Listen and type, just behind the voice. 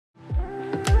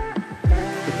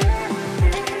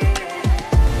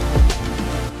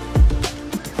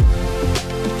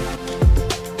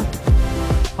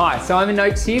Hi, Simon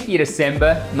Noakes here for your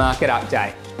December market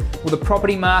update. Well, the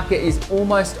property market is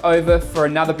almost over for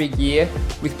another big year,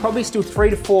 with probably still 3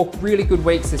 to 4 really good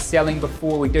weeks of selling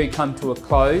before we do come to a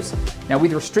close. Now,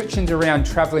 with restrictions around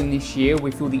travelling this year, we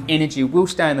feel the energy will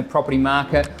stay in the property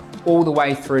market all the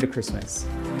way through to Christmas.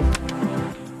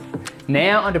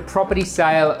 Now onto property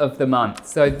sale of the month.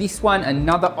 So this one,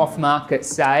 another off-market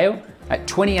sale at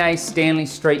 20A Stanley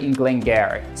Street in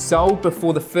Glengarry. Sold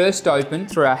before the first open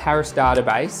through our Harris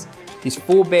database. This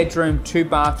 4-bedroom,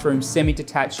 2-bathroom,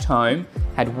 semi-detached home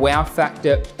had wow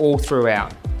factor all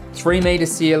throughout. 3-metre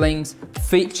ceilings,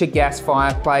 feature gas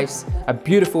fireplace, a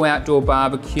beautiful outdoor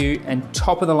barbecue, and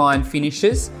top-of-the-line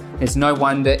finishes. There's no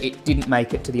wonder it didn't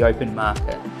make it to the open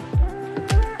market.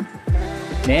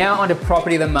 Now onto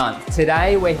property of the month.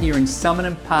 Today we're here in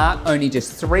Summerton Park, only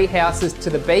just 3 houses to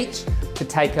the beach, to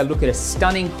take a look at a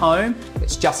stunning home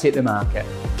that's just hit the market.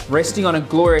 Resting on a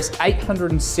glorious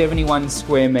 871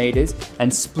 square metres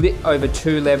and split over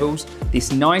 2 levels, this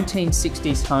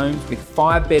 1960s home with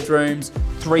 5 bedrooms,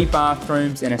 3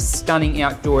 bathrooms and a stunning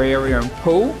outdoor area and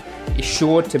pool is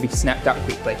sure to be snapped up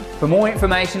quickly. For more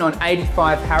information on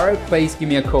 85 Harrow, please give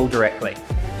me a call directly.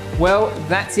 Well,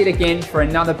 that's it again for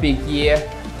another big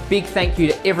year. Big thank you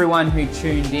to everyone who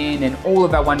tuned in and all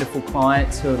of our wonderful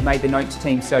clients who have made the Noakes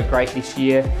team so great this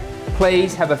year.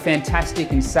 Please have a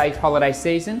fantastic and safe holiday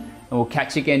season, and we'll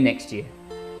catch you again next year.